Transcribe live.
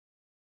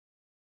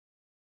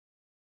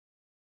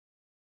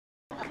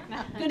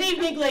Good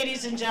evening,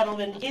 ladies and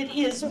gentlemen. It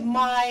is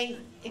my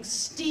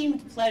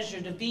esteemed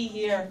pleasure to be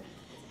here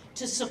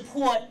to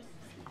support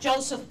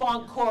Joseph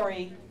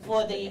Boncore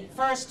for the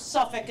 1st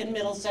Suffolk and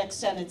Middlesex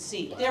Senate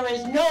seat. There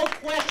is no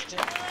question.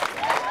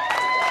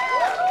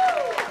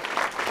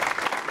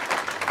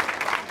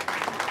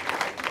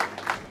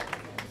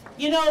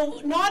 You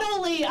know, not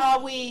only are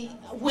we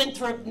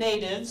Winthrop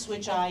natives,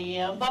 which I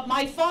am, but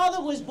my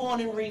father was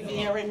born in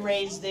Revere and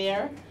raised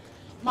there.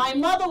 My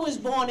mother was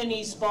born in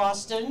East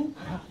Boston.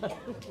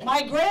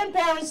 My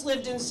grandparents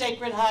lived in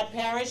Sacred Heart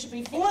Parish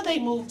before they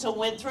moved to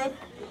Winthrop,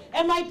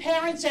 and my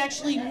parents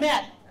actually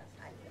met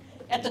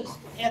at the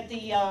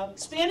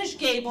Spanish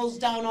Gables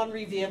down on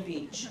Revere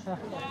Beach.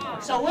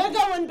 So we're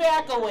going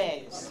back a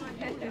ways.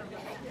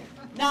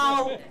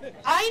 Now,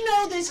 I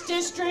know this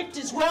district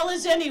as well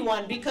as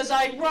anyone because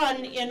I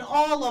run in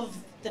all of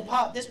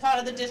this part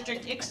of the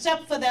district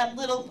except for that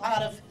little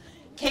part of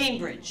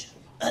Cambridge.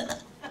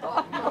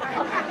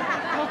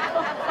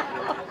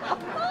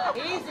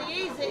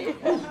 Easy.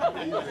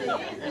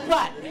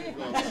 But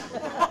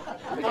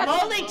I'm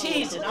only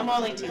teasing.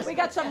 We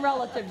got some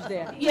relatives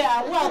there.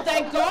 Yeah, well,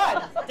 thank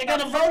God. They're going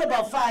to vote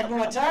about 5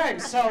 more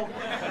times, so.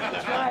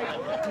 That's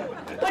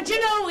right. But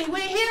you know, we're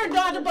here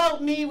not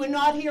about me, we're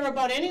not here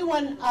about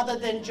anyone other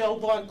than Joe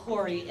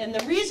Boncore. And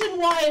the reason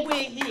why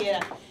we're here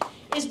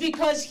is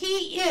because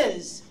he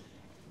is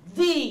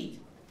the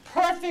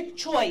perfect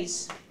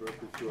choice for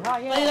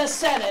the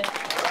Senate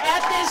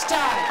at this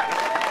time.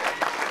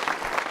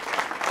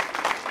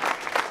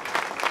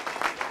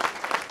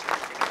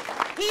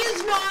 He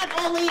is not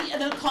only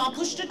an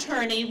accomplished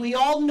attorney, we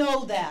all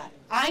know that.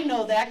 I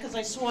know that because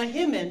I swore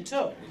him in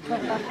too.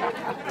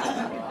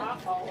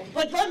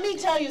 But let me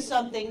tell you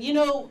something, you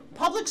know,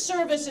 public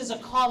service is a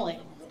calling.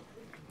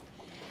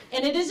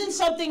 And it isn't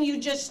something you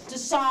just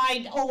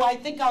decide, oh, I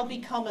think I'll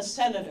become a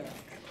senator.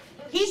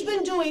 He's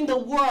been doing the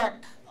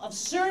work of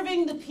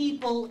serving the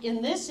people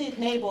in this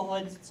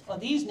neighborhood, or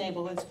these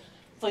neighborhoods,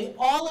 for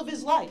all of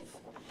his life.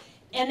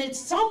 And it's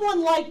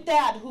someone like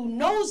that who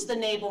knows the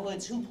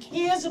neighborhoods, who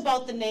cares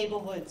about the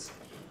neighborhoods,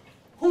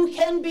 who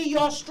can be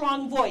your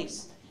strong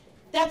voice.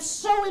 That's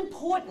so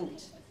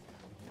important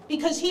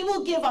because he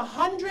will give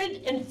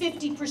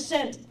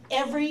 150%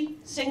 every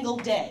single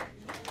day.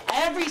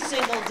 Every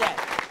single day.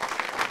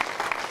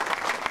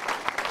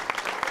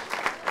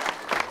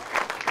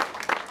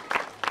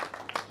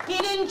 He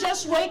didn't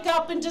just wake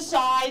up and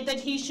decide that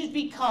he should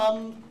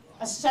become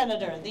a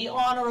senator, the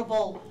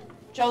Honorable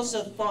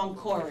Joseph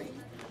Boncore.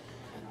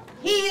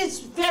 He is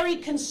very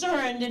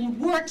concerned and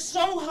works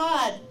so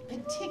hard,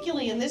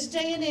 particularly in this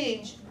day and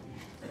age,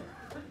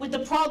 with the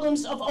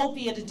problems of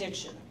opiate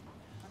addiction,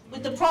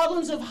 with the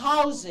problems of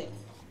housing,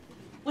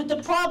 with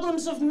the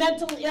problems of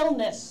mental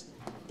illness.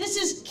 This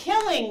is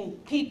killing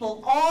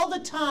people all the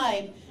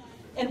time.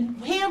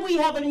 And here we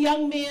have a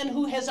young man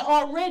who has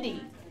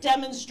already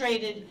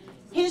demonstrated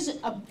his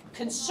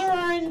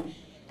concern,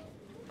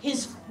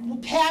 his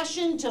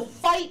passion to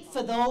fight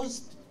for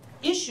those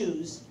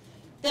issues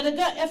that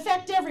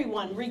affect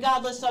everyone,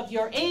 regardless of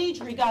your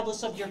age,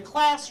 regardless of your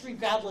class,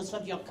 regardless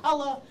of your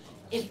color.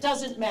 It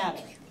doesn't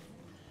matter.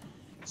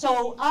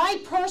 So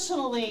I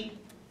personally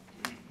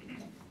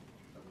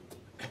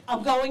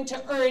am going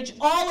to urge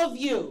all of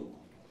you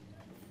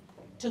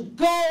to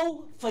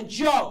go for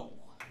Joe.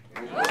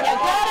 You gotta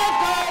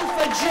go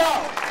for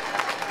Joe.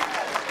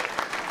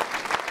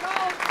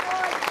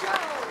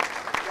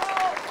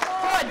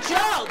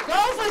 Go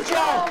for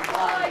Joe.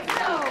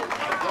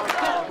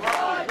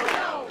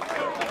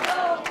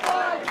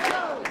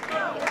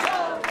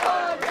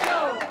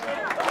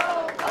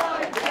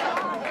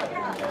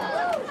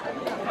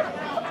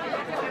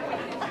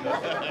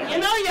 You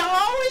know, you're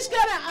always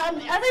gonna,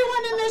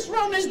 everyone in this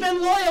room has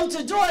been loyal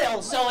to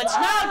Doyle, so it's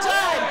now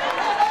time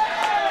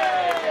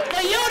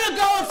for you to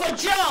go for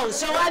Joe.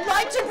 So I'd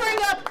like to bring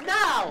up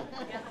now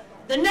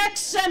the next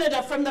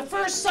senator from the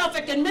 1st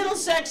Suffolk and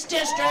Middlesex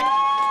District,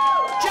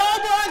 Joe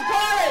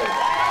Boncore.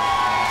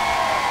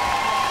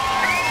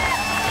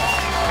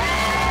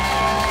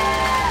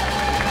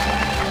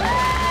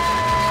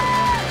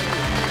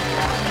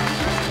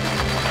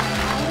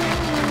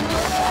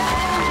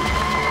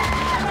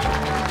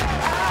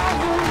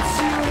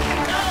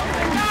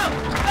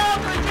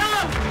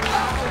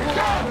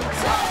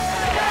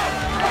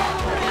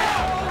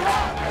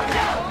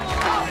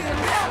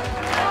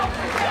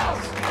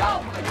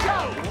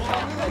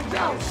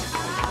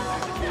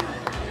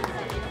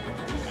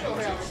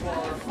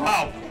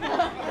 Wow.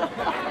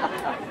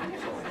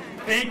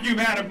 Thank you,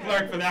 Madam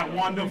Clerk, for that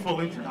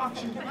wonderful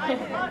introduction.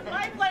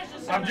 My pleasure,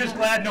 sir. I'm just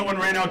glad no one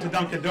ran out to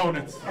Dunkin'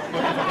 Donuts looking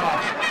for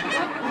coffee.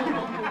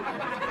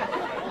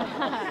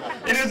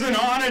 It is an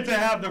honor to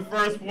have the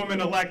first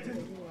woman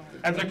elected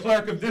as the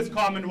clerk of this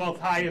Commonwealth's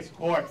highest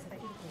court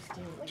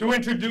to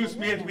introduce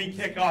me as we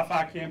kick off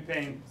our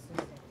campaign.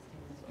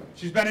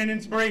 She's been an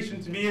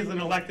inspiration to me as an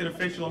elected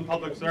official and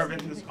public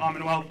servant in this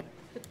Commonwealth,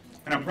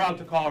 and I'm proud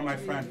to call her my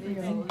friend.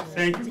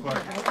 Thank you,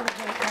 Clerk.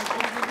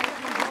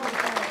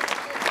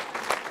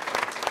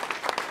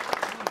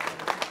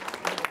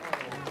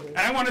 And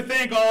I want to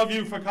thank all of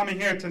you for coming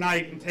here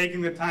tonight and taking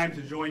the time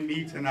to join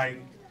me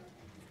tonight.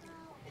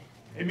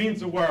 It means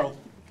the world.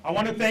 I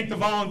want to thank the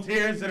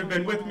volunteers that have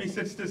been with me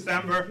since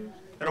December,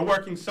 that are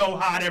working so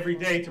hard every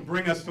day to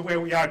bring us to where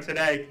we are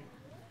today.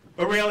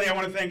 But really, I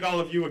want to thank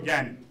all of you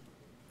again.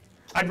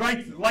 I'd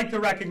like to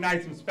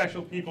recognize some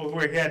special people who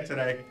are here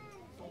today.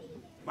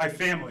 My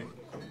family.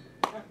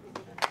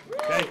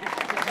 Okay.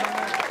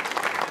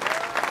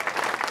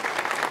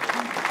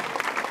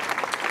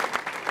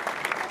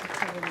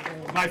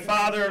 My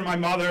father and my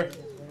mother,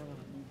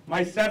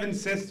 my 7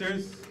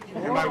 sisters,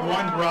 and my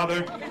 1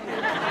 brother,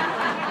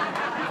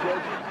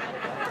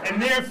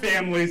 and their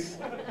families.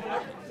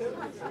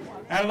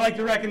 And I'd like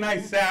to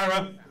recognize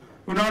Sarah,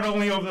 who not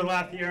only over the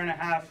last year and a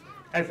half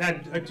has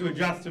had to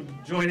adjust to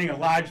joining a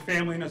large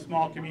family in a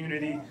small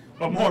community,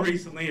 but more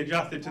recently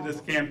adjusted to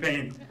this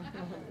campaign.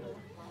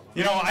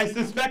 You know, I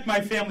suspect my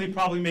family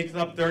probably makes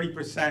up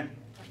 30%.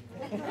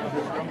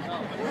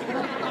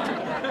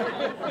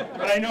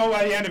 But I know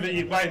by the end of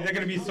it, they're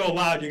going to be so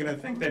loud, you're going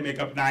to think they make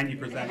up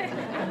 90%.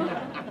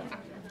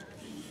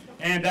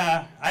 And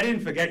I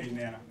didn't forget you,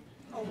 Nana.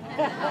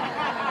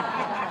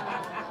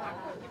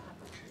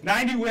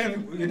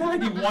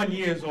 91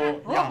 years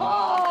old, young.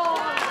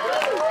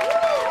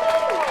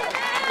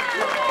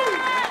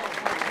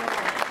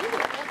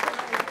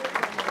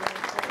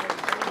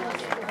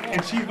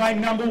 And she's my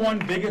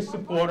 #1 biggest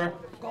supporter.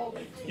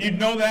 You'd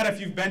know that if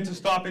you've been to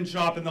Stop and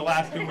Shop in the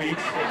last 2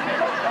 weeks,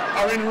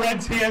 or in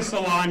Red's hair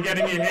salon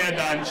getting your hair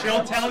done.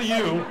 She'll tell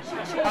you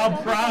how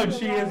proud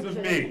she is of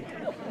me.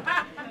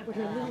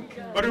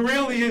 But it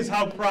really is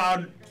how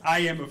proud I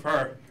am of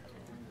her.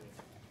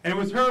 And it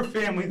was her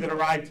family that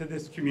arrived to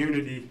this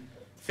community,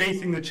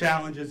 facing the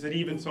challenges that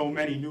even so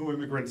many new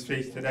immigrants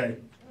face today.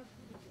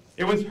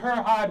 It was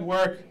her hard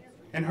work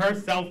and her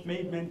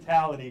self-made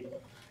mentality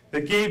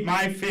that gave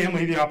my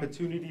family the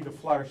opportunity to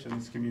flourish in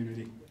this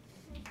community.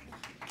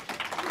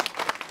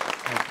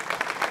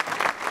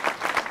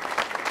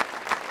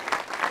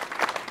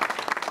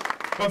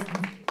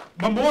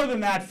 But more than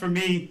that, for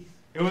me,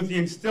 it was the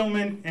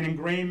instillment and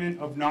ingrainment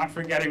of not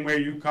forgetting where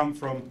you come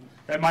from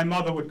that my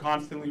mother would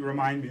constantly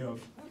remind me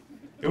of.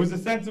 It was a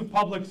sense of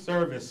public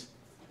service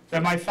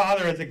that my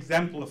father has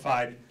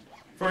exemplified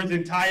for his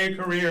entire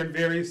career in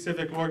various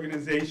civic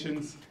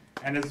organizations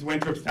and as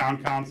Winthrop's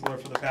town councilor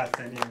for the past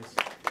 10 years.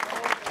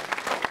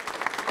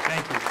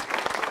 Thank you.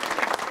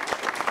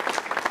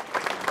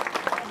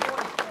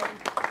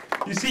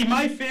 You see,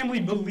 my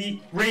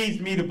family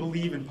raised me to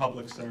believe in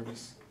public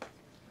service.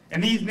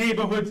 And these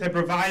neighborhoods have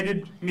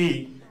provided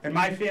me and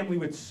my family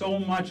with so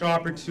much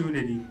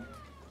opportunity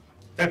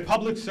that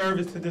public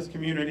service to this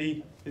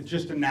community is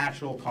just a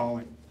natural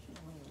calling.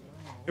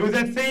 It was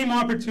that same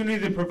opportunity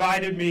that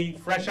provided me,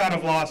 fresh out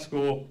of law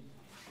school,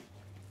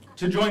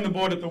 to join the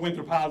board at the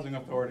Winthrop Housing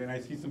Authority, and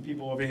I see some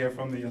people over here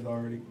from the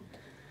authority.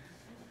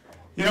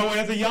 You know,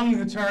 as a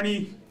young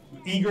attorney,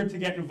 eager to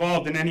get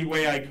involved in any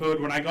way I could,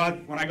 when I got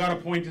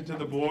appointed to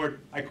the board,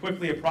 I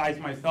quickly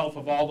apprised myself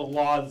of all the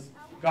laws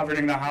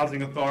governing the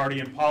Housing Authority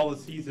and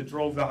policies that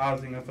drove the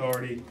Housing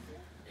Authority.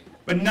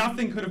 But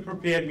nothing could have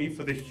prepared me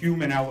for the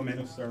human element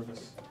of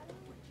service.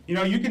 You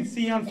know, you can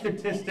see on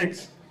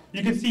statistics,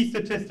 you can see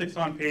statistics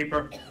on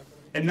paper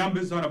and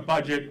numbers on a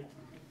budget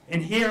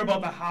and hear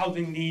about the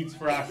housing needs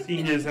for our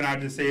seniors and our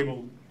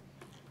disabled.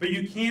 But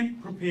you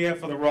can't prepare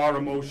for the raw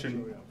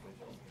emotion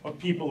of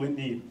people in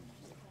need.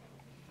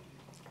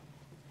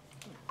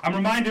 I'm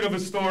reminded of a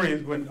story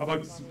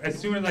as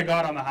soon as I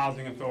got on the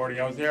Housing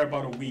Authority. I was there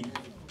about a week.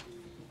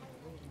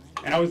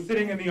 And I was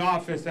sitting in the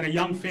office, and a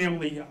young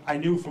family I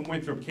knew from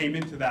Winthrop came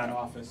into that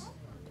office.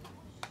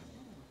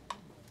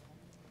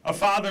 A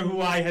father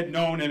who I had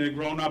known and had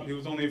grown up, he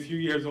was only a few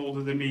years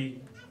older than me.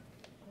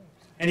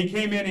 And he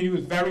came in and he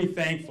was very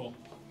thankful.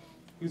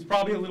 He was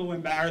probably a little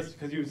embarrassed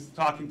because he was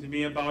talking to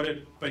me about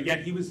it, but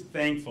yet he was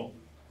thankful.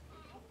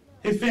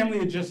 His family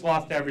had just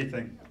lost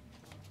everything.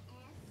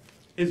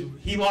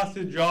 He lost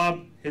his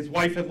job, his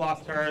wife had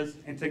lost hers,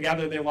 and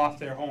together they lost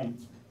their home.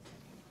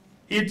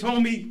 He had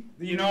told me,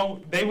 you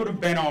know, they would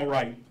have been all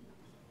right.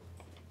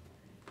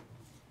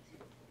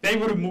 They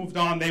would have moved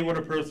on, they would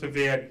have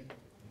persevered.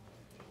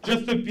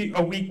 Just a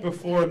week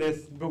before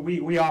this,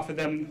 we offered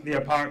them the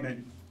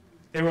apartment.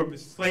 They were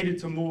slated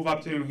to move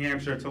up to New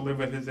Hampshire to live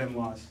with his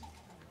in-laws.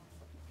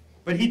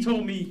 But he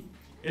told me,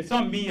 it's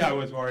not me I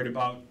was worried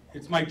about,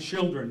 it's my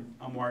children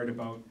I'm worried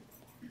about.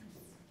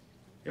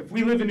 If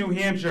we live in New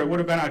Hampshire, it would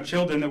have been our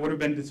children that would have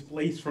been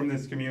displaced from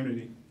this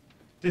community,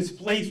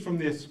 displaced from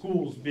their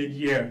schools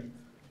mid-year,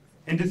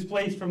 and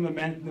displaced from the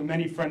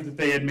many friends that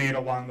they had made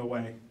along the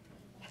way.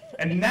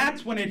 And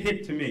that's when it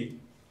hit to me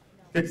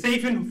that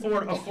safe and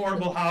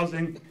affordable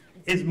housing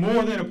is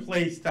more than a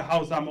place to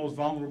house our most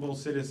vulnerable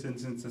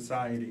citizens in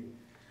society.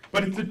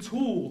 But it's a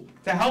tool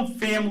to help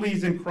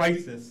families in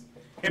crisis.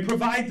 It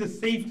provides a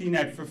safety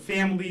net for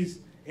families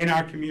in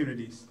our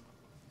communities.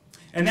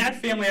 And that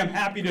family, I'm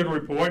happy to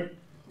report,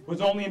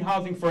 was only in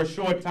housing for a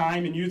short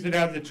time and used it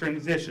as a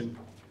transition.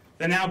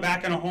 They're now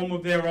back in a home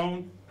of their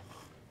own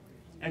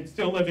and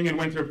still living in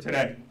Winthrop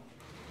today.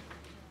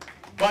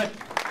 But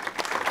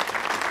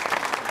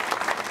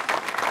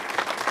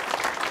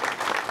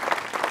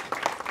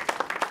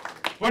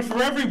But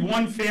for every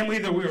one family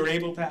that we were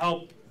able to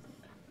help,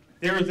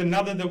 there is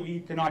another that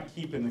we cannot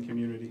keep in the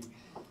community.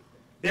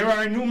 There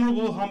are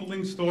innumerable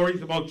humbling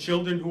stories about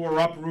children who are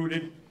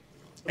uprooted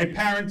and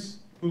parents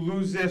who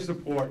lose their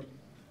support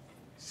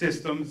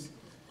systems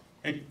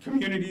and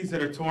communities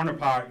that are torn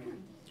apart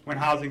when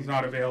housing is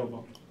not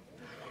available.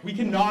 We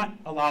cannot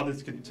allow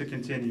this to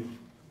continue.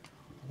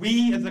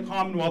 We as a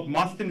Commonwealth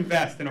must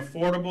invest in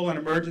affordable and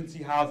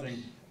emergency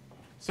housing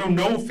so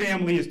no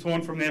family is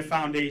torn from their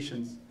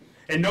foundations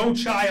and no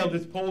child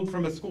is pulled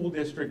from a school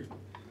district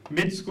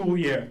mid-school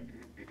year.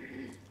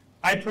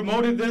 I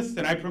promoted this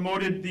and I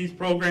promoted these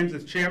programs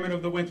as chairman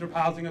of the Winthrop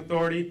Housing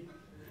Authority.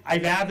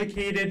 I've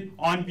advocated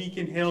on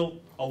Beacon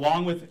Hill,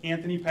 along with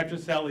Anthony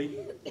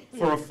Petroselli,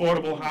 for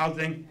affordable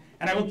housing,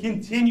 and I will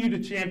continue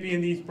to champion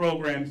these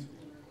programs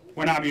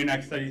when I'm your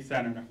next state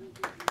senator.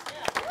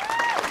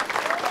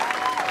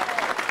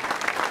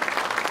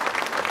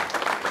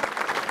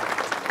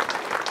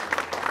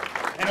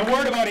 And a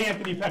word about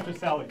Anthony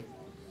Petroselli.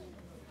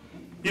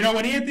 You know,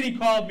 when Anthony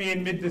called me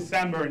in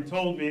mid-December and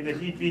told me that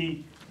he'd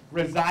be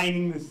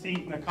resigning the seat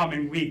in the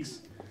coming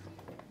weeks,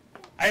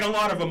 I had a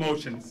lot of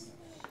emotions.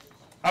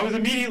 I was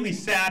immediately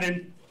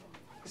saddened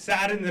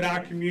that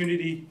our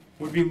community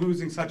would be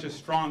losing such a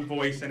strong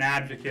voice and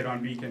advocate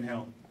on Beacon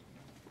Hill.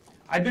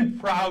 I've been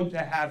proud to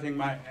have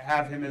him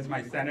as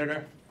my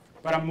senator,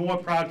 but I'm more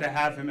proud to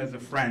have him as a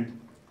friend.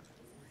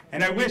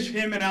 And I wish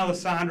him and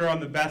Alessandra on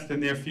the best in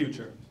their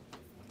future.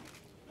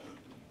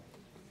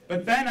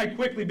 But then I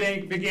quickly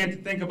began to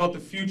think about the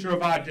future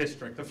of our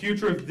district, the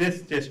future of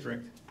this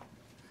district.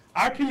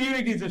 Our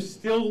communities are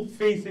still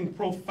facing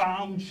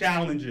profound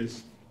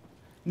challenges,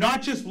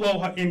 not just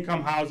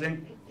low-income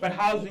housing, but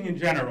housing in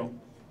general.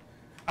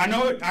 I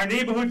know our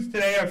neighborhoods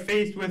today are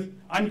faced with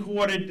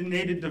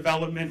uncoordinated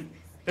development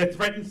that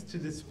threatens to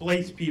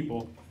displace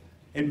people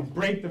and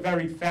break the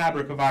very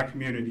fabric of our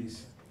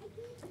communities.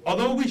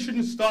 Although we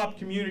shouldn't stop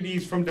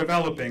communities from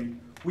developing,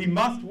 we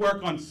must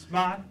work on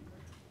smart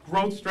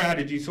growth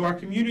strategies so our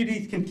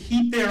communities can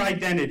keep their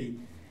identity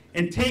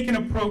and take an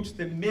approach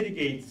that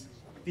mitigates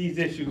these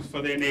issues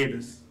for their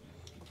neighbors.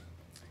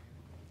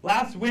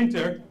 Last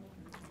winter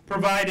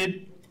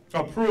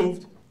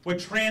approved what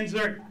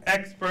transit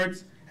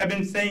experts have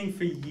been saying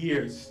for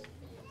years.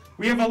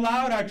 We have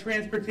allowed our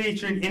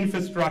transportation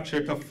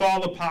infrastructure to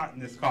fall apart in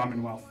this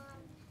Commonwealth.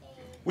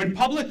 When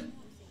public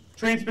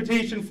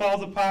transportation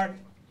falls apart,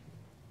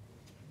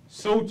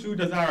 so too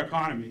does our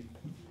economy.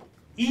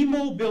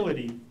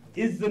 E-mobility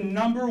is the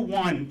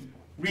 #1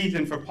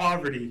 reason for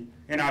poverty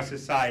in our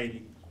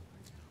society.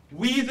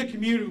 We as a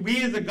community,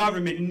 we as a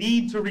government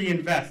need to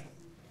reinvest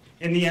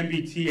in the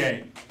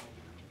MBTA.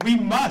 We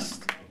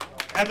must,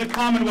 as a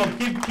Commonwealth,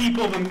 give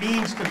people the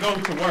means to go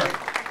to work.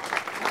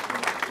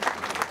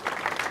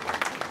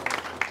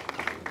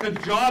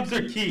 Because jobs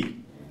are key,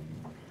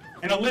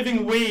 and a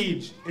living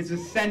wage is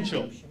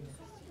essential,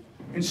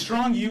 and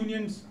strong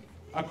unions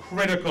are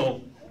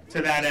critical to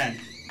that end.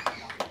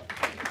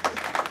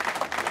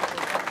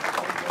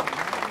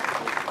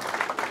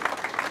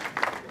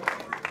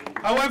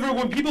 However,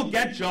 when people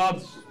get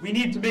jobs, we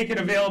need to make it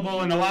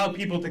available and allow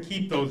people to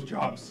keep those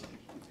jobs.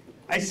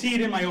 I see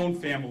it in my own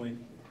family,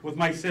 with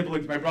my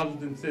siblings, my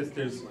brothers and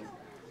sisters.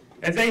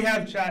 As they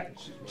have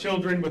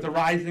children with a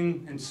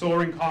rising and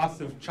soaring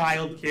cost of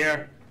child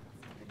care,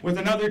 with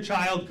another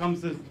child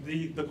comes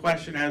the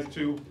question as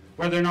to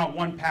whether or not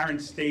one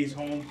parent stays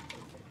home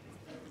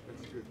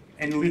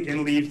and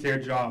leaves their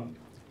job.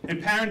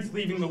 And parents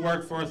leaving the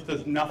workforce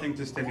does nothing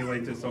to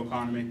stimulate this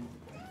economy.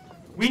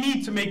 We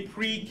need to make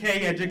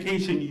pre-K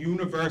education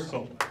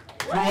universal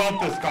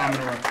throughout this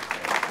Commonwealth.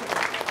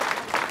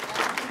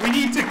 We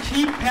need to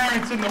keep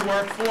parents in the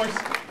workforce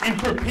and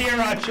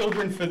prepare our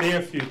children for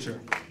their future.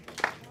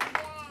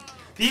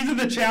 These are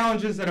the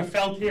challenges that are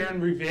felt here in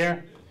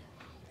Revere,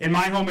 in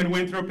my home in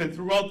Winthrop, and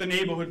throughout the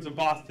neighborhoods of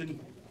Boston,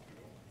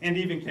 and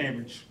even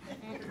Cambridge.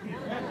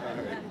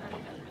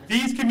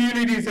 These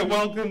communities that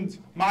welcomed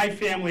my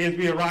family as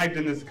we arrived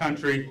in this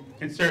country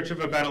in search of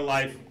a better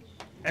life.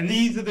 And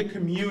these are the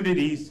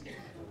communities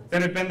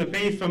that have been the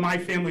base for my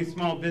family's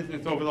small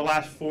business over the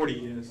last 40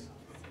 years.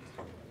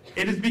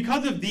 It is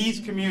because of these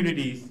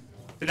communities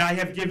that I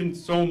have given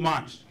so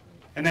much,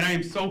 and that I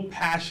am so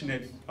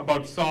passionate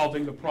about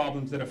solving the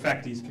problems that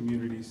affect these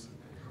communities.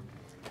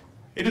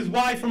 It is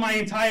why for my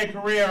entire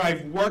career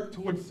I've worked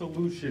towards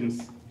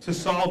solutions to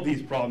solve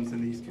these problems in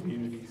these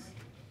communities.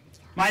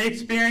 My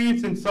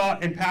experience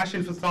and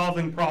passion for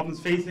solving problems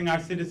facing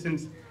our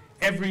citizens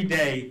every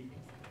day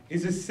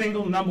is the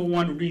single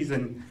 #1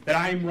 reason that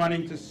I am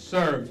running to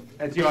serve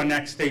as your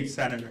next state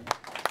senator.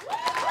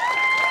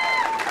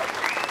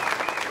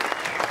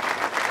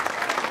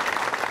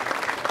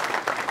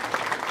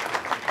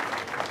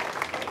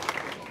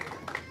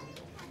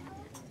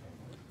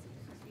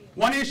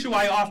 One issue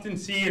I often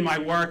see in my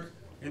work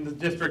in the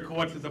district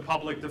courts as a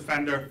public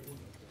defender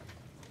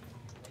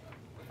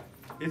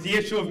is the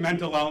issue of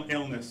mental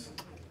illness.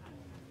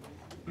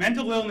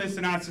 Mental illness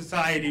in our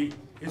society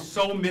is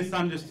so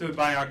misunderstood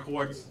by our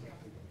courts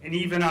and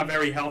even our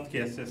very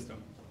healthcare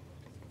system.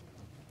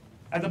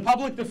 As a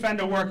public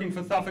defender working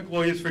for Suffolk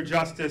Lawyers for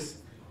Justice,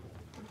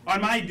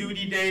 on my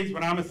duty days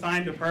when I'm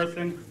assigned a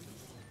person,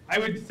 I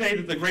would say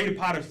that the greater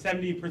part of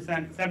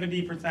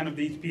 70% of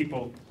these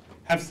people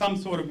have some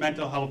sort of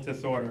mental health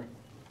disorder.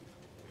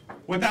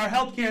 With our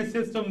healthcare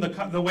system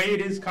the way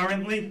it is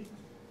currently,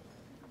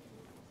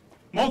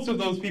 most of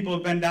those people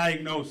have been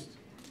diagnosed,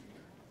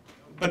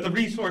 but the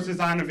resources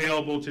aren't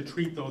available to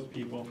treat those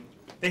people.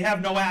 They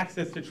have no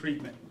access to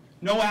treatment,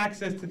 no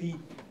access to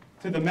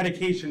the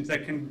medications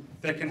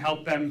that can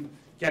help them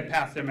get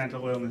past their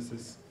mental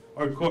illnesses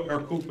or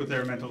cope with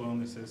their mental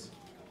illnesses.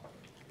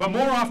 But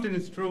more often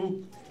it's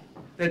true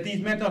that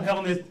these mental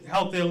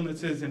health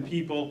illnesses in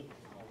people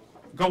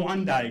go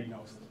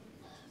undiagnosed.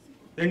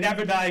 They're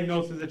never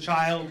diagnosed as a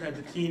child, as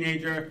a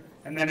teenager,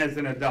 and then as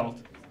an adult.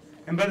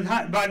 And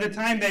by the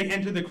time they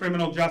enter the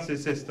criminal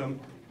justice system,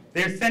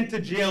 they're sent to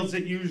jails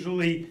that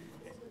usually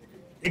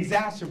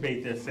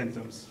exacerbate their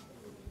symptoms.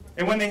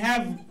 And when they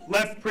have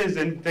left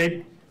prison,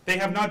 they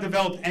have not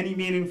developed any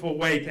meaningful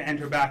way to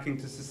enter back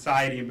into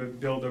society and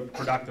build a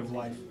productive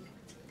life.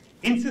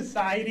 In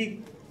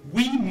society,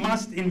 we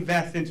must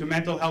invest into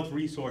mental health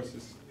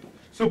resources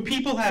so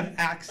people have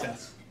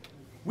access.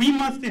 We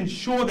must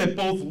ensure that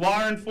both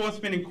law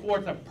enforcement and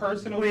courts are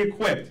personally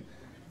equipped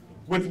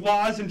with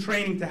laws and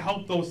training to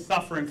help those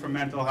suffering from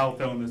mental health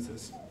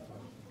illnesses.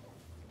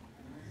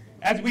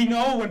 As we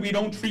know, when we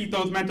don't treat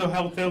those mental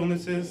health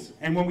illnesses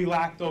and when we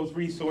lack those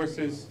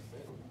resources,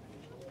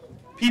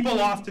 people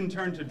often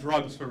turn to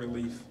drugs for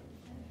relief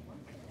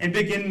and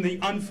begin the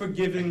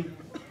unforgiving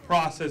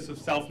process of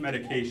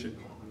self-medication.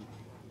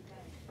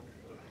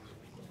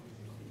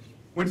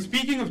 When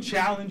speaking of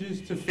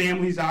challenges to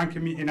families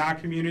in our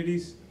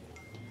communities,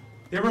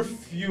 there are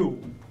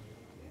few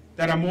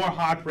that are more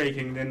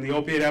heartbreaking than the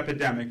opiate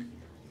epidemic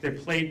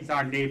that plagues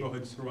our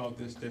neighborhoods throughout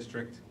this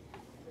district.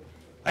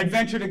 I'd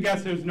venture to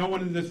guess there's no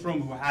one in this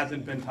room who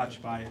hasn't been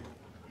touched by it.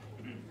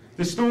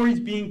 The stories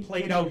being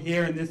played out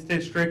here in this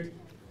district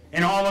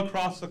and all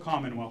across the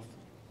Commonwealth.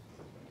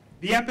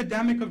 The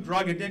epidemic of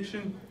drug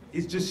addiction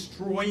is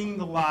destroying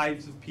the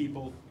lives of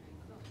people,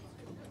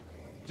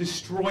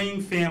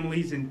 destroying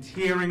families, and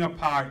tearing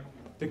apart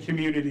the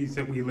communities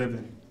that we live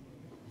in.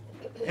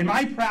 In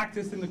my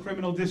practice in the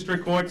criminal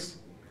district courts,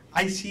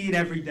 I see it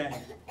every day.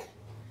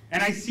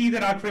 And I see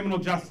that our criminal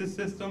justice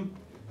system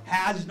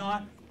has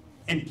not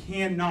and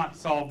cannot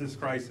solve this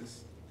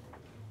crisis.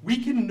 We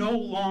can no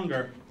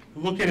longer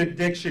look at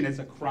addiction as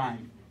a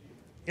crime.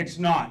 It's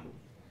not.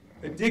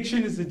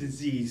 Addiction is a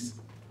disease.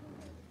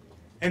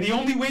 And the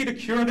only way to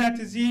cure that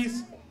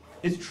disease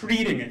is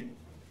treating it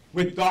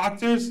with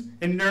doctors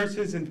and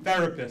nurses and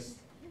therapists,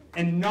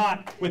 and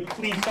not with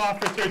police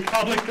officers,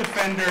 public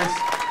defenders,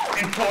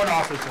 and court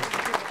officers.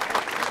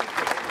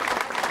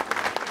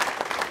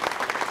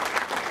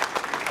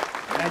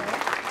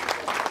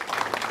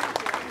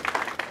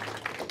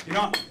 You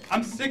know,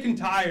 I'm sick and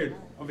tired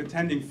of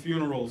attending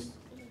funerals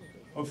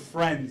of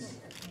friends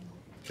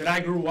that I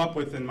grew up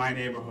with in my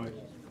neighborhood.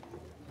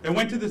 They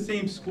went to the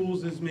same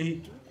schools as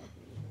me,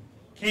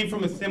 came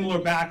from a similar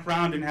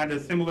background and had a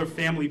similar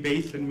family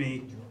base than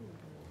me.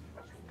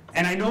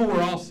 And I know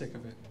we're all sick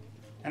of it.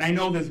 And I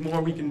know there's more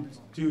we can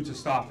do to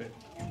stop it.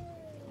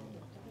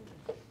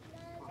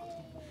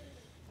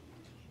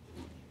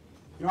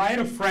 You know, I had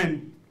a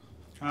friend,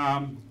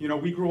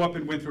 we grew up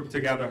in Winthrop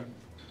together.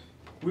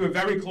 We were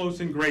very close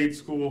in grade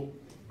school.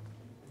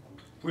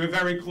 We were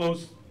very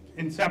close,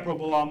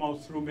 inseparable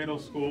almost through middle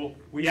school.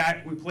 We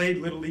played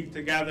Little League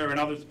together and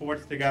other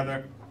sports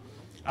together.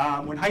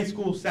 When high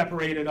school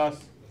separated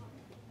us,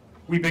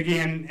 we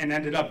began and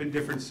ended up in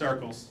different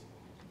circles.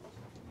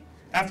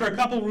 After a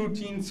couple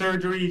routine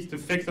surgeries to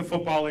fix a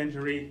football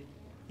injury,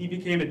 he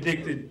became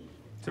addicted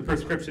to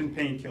prescription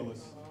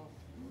painkillers.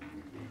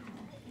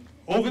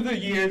 Over the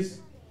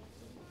years,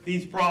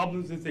 these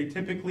problems, as they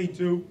typically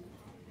do,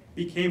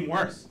 became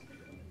worse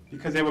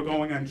because they were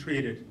going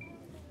untreated.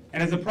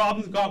 And as the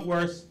problems got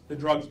worse, the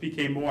drugs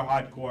became more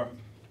hardcore.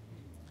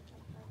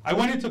 I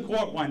went into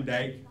court one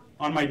day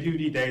on my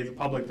duty day as a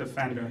public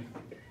defender.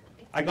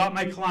 I got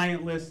my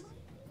client list,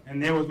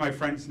 and there was my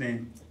friend's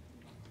name.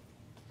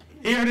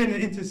 Here at an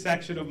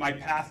intersection of my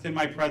past and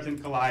my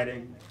present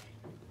colliding,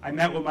 I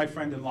met with my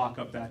friend in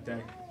lockup that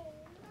day,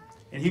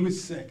 and he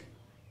was sick.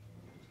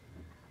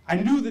 I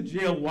knew the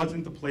jail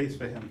wasn't the place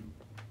for him,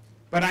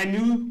 but I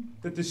knew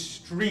that the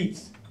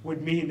streets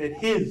would mean that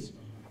his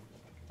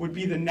would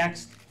be the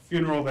next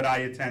funeral that I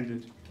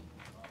attended.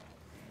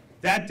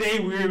 That day,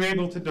 we were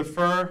able to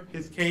defer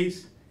his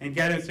case and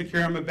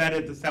secure him a bed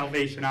at the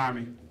Salvation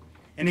Army.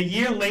 And a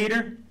year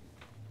later,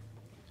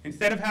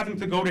 instead of having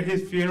to go to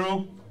his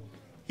funeral,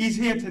 he's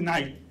here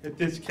tonight at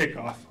this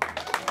kickoff.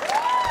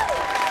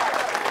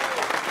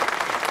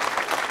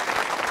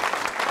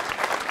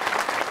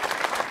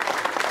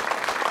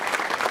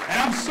 And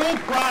I'm so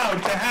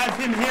proud to have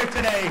him here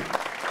today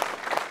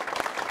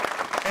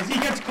as he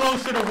gets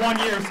closer to 1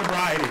 year of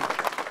sobriety.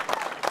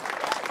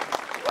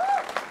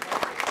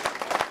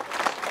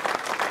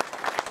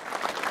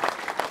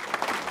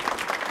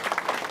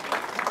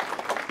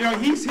 You know,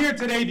 he's here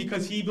today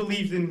because he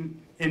believes in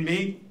in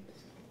me,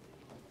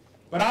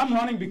 but I'm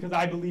running because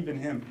I believe in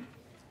him.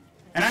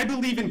 And I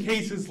believe in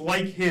cases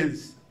like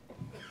his.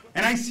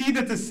 And I see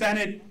that the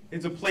Senate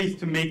is a place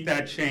to make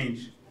that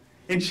change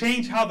and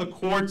change how the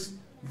courts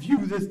view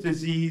this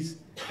disease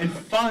and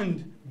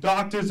fund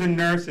doctors and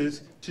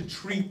nurses to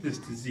treat this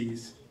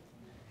disease.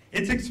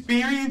 It's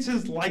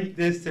experiences like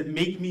this that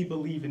make me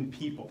believe in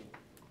people.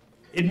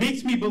 It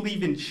makes me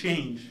believe in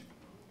change.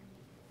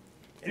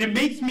 And it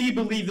makes me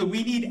believe that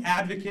we need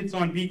advocates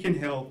on Beacon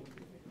Hill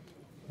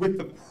with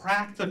the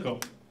practical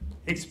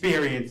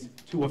experience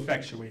to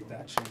effectuate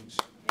that change.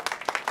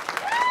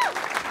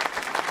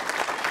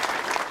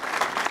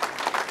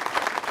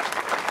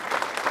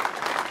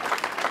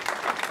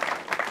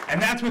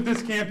 And that's what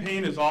this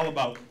campaign is all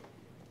about.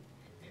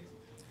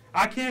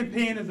 Our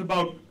campaign is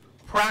about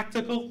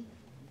practical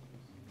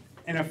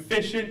and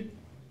efficient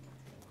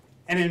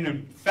and an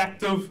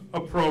effective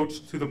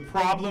approach to the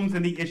problems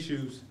and the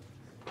issues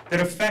that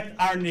affect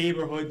our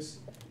neighborhoods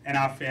and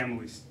our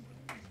families.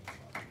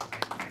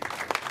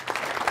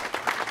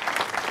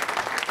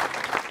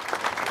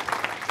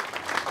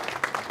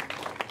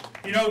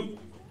 You know,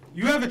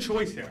 you have a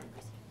choice here.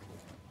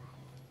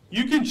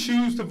 You can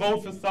choose to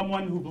vote for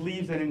someone who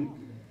believes in an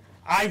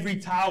ivory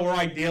tower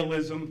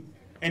idealism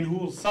and who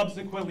will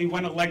subsequently,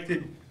 when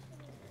elected,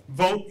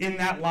 vote in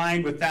that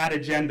line with that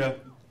agenda.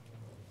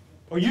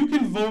 Or you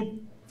can vote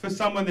for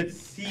someone that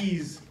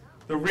sees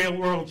the real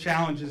world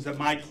challenges that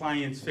my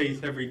clients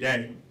face every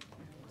day.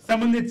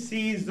 Someone that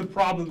sees the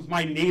problems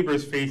my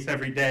neighbors face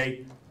every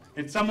day,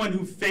 and someone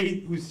who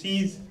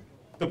sees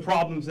the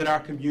problems that our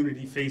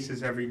community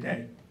faces every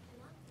day.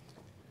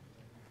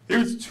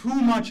 There's too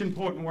much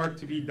important work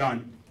to be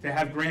done to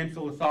have grand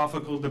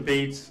philosophical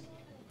debates.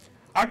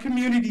 Our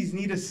communities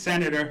need a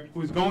senator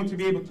who is going to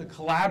be able to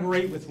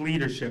collaborate with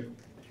leadership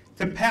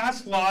to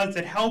pass laws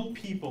that help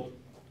people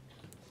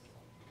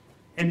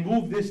and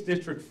move this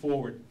district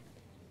forward.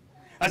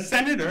 A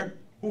senator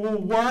who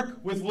will work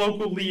with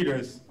local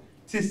leaders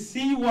to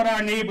see what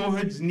our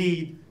neighborhoods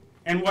need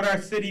and what our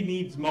city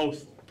needs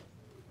most,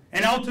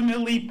 and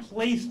ultimately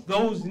place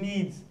those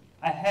needs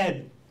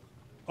ahead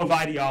of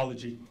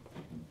ideology.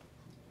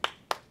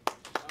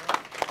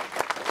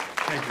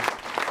 Thank you.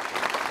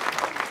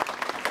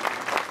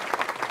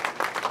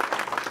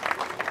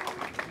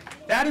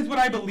 That is what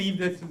I believe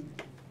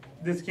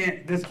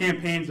this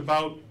campaign's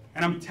about,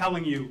 and I'm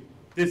telling you,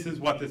 this is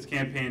what this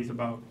campaign's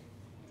about.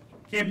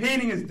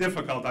 Campaigning is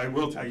difficult, I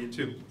will tell you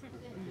too.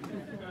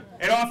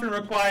 It often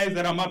requires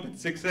that I'm up at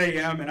 6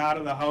 a.m. and out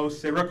of the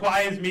house. It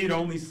requires me to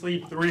only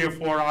sleep 3 or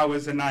 4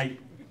 hours a night.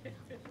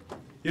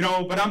 You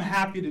know, but I'm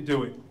happy to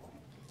do it.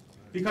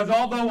 Because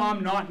although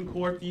I'm not in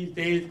court these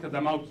days because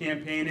I'm out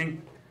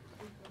campaigning,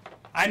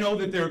 I know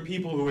that there are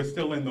people who are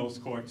still in those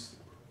courts.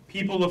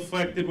 People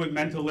afflicted with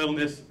mental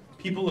illness,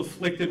 people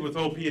afflicted with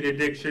opiate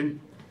addiction,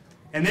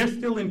 and they're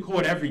still in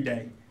court every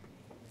day.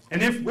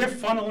 And if we're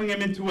funneling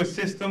them into a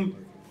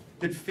system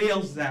that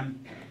fails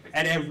them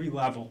at every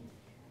level.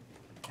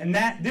 And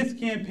this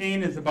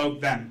campaign is about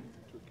them.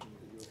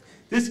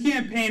 This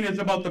campaign is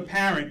about the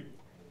parent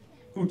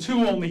who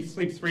too only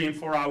sleeps 3 and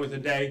 4 hours a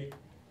day,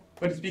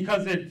 but it's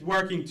because they're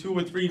working 2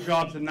 or 3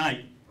 jobs a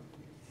night,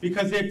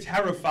 because they're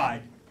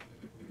terrified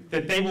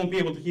that they won't be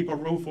able to keep a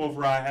roof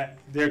over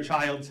their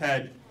child's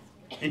head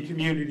in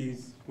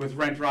communities with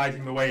rent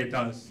rising the way it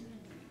does.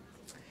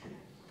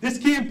 This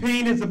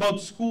campaign is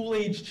about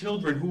school-age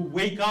children who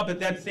wake up at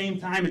that same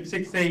time at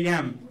 6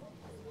 a.m.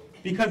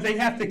 because they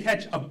have to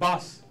catch a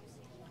bus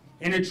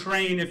and a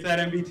train, if that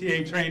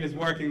MBTA train is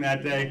working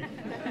that day,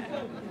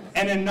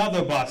 and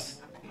another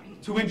bus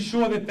to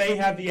ensure that they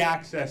have the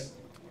access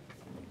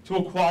to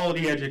a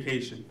quality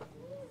education.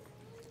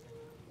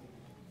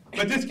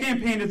 But this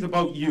campaign is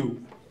about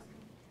you,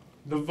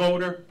 the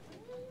voter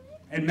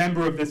and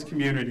member of this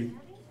community.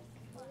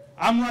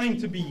 I'm running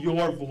to be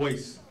your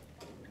voice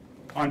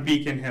on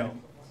Beacon Hill.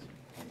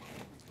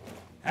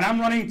 And I'm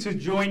running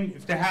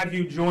to have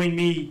you join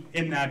me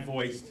in that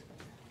voice,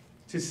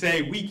 to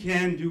say we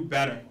can do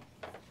better.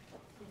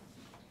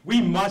 We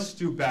must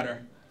do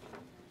better,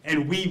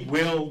 and we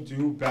will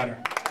do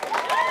better.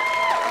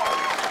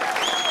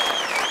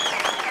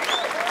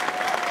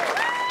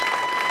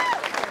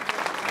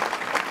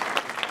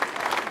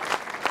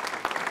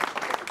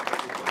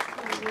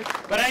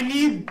 But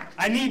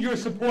I need your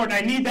support, and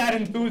I need that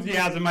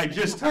enthusiasm I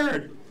just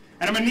heard.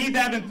 And I'm going to need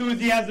that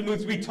enthusiasm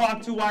as we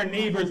talk to our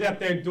neighbors at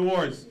their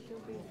doors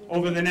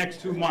over the next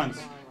 2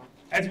 months.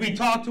 As we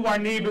talk to our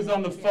neighbors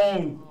on the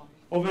phone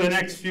over the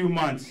next few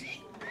months.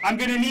 I'm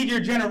going to need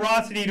your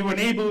generosity to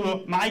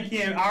enable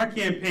our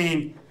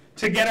campaign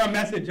to get our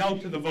message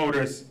out to the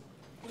voters.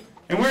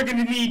 And we're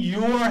going to need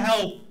your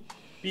help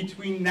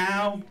between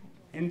now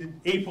and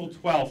April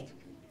 12th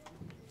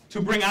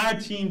to bring our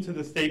team to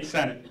the state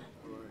Senate.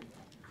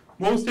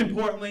 Most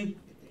importantly,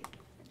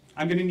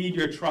 I'm going to need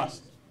your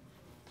trust.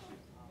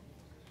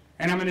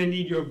 And I'm going to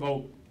need your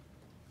vote.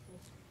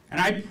 And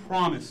I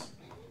promise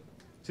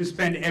to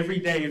spend every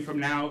day from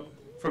now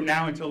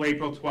until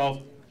April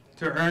 12th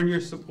to earn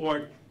your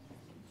support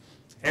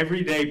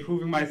every day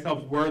proving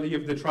myself worthy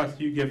of the trust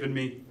you've given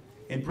me,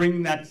 and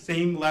bringing that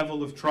same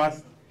level of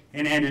trust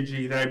and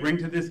energy that I bring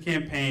to this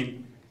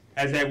campaign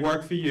as I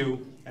work for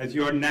you as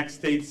your next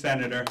state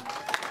senator.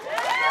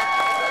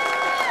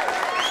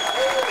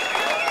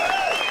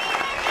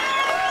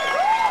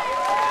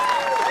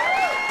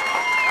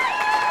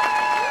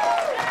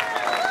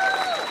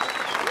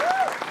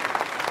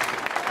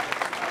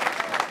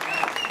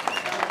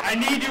 I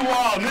need you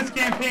all, and this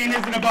campaign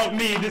isn't about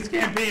me, this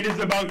campaign is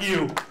about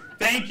you.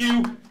 Thank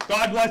you.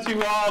 God bless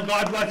you all.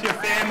 God bless your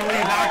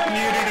families, our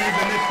communities,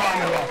 and this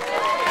Commonwealth.